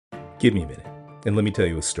Give me a minute, and let me tell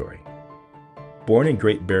you a story. Born in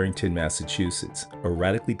Great Barrington, Massachusetts, a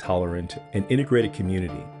radically tolerant and integrated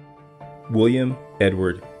community, William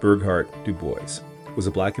Edward Burghardt DuBois was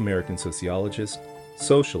a Black American sociologist,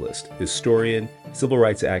 socialist, historian, civil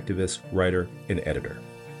rights activist, writer, and editor.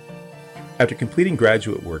 After completing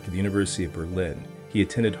graduate work at the University of Berlin, he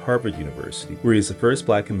attended Harvard University, where he is the first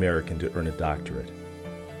Black American to earn a doctorate.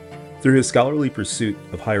 Through his scholarly pursuit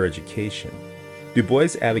of higher education,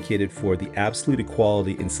 DuBois advocated for the absolute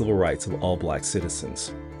equality and civil rights of all Black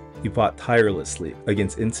citizens. He fought tirelessly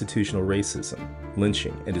against institutional racism,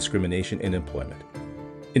 lynching, and discrimination in employment.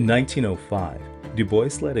 In 1905,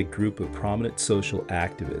 DuBois led a group of prominent social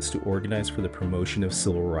activists to organize for the promotion of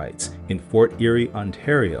civil rights in Fort Erie,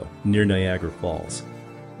 Ontario, near Niagara Falls.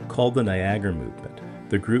 Called the Niagara Movement,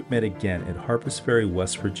 the group met again at Harpers Ferry,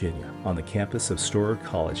 West Virginia, on the campus of Storer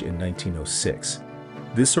College in 1906.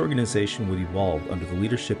 This organization would evolve under the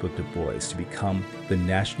leadership of DuBois to become the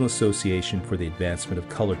National Association for the Advancement of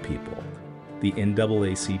Colored People, the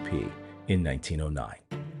NAACP, in 1909.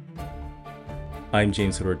 I'm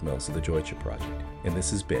James Edward Mills of the Georgia Project, and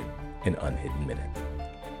this has been an Unhidden Minute.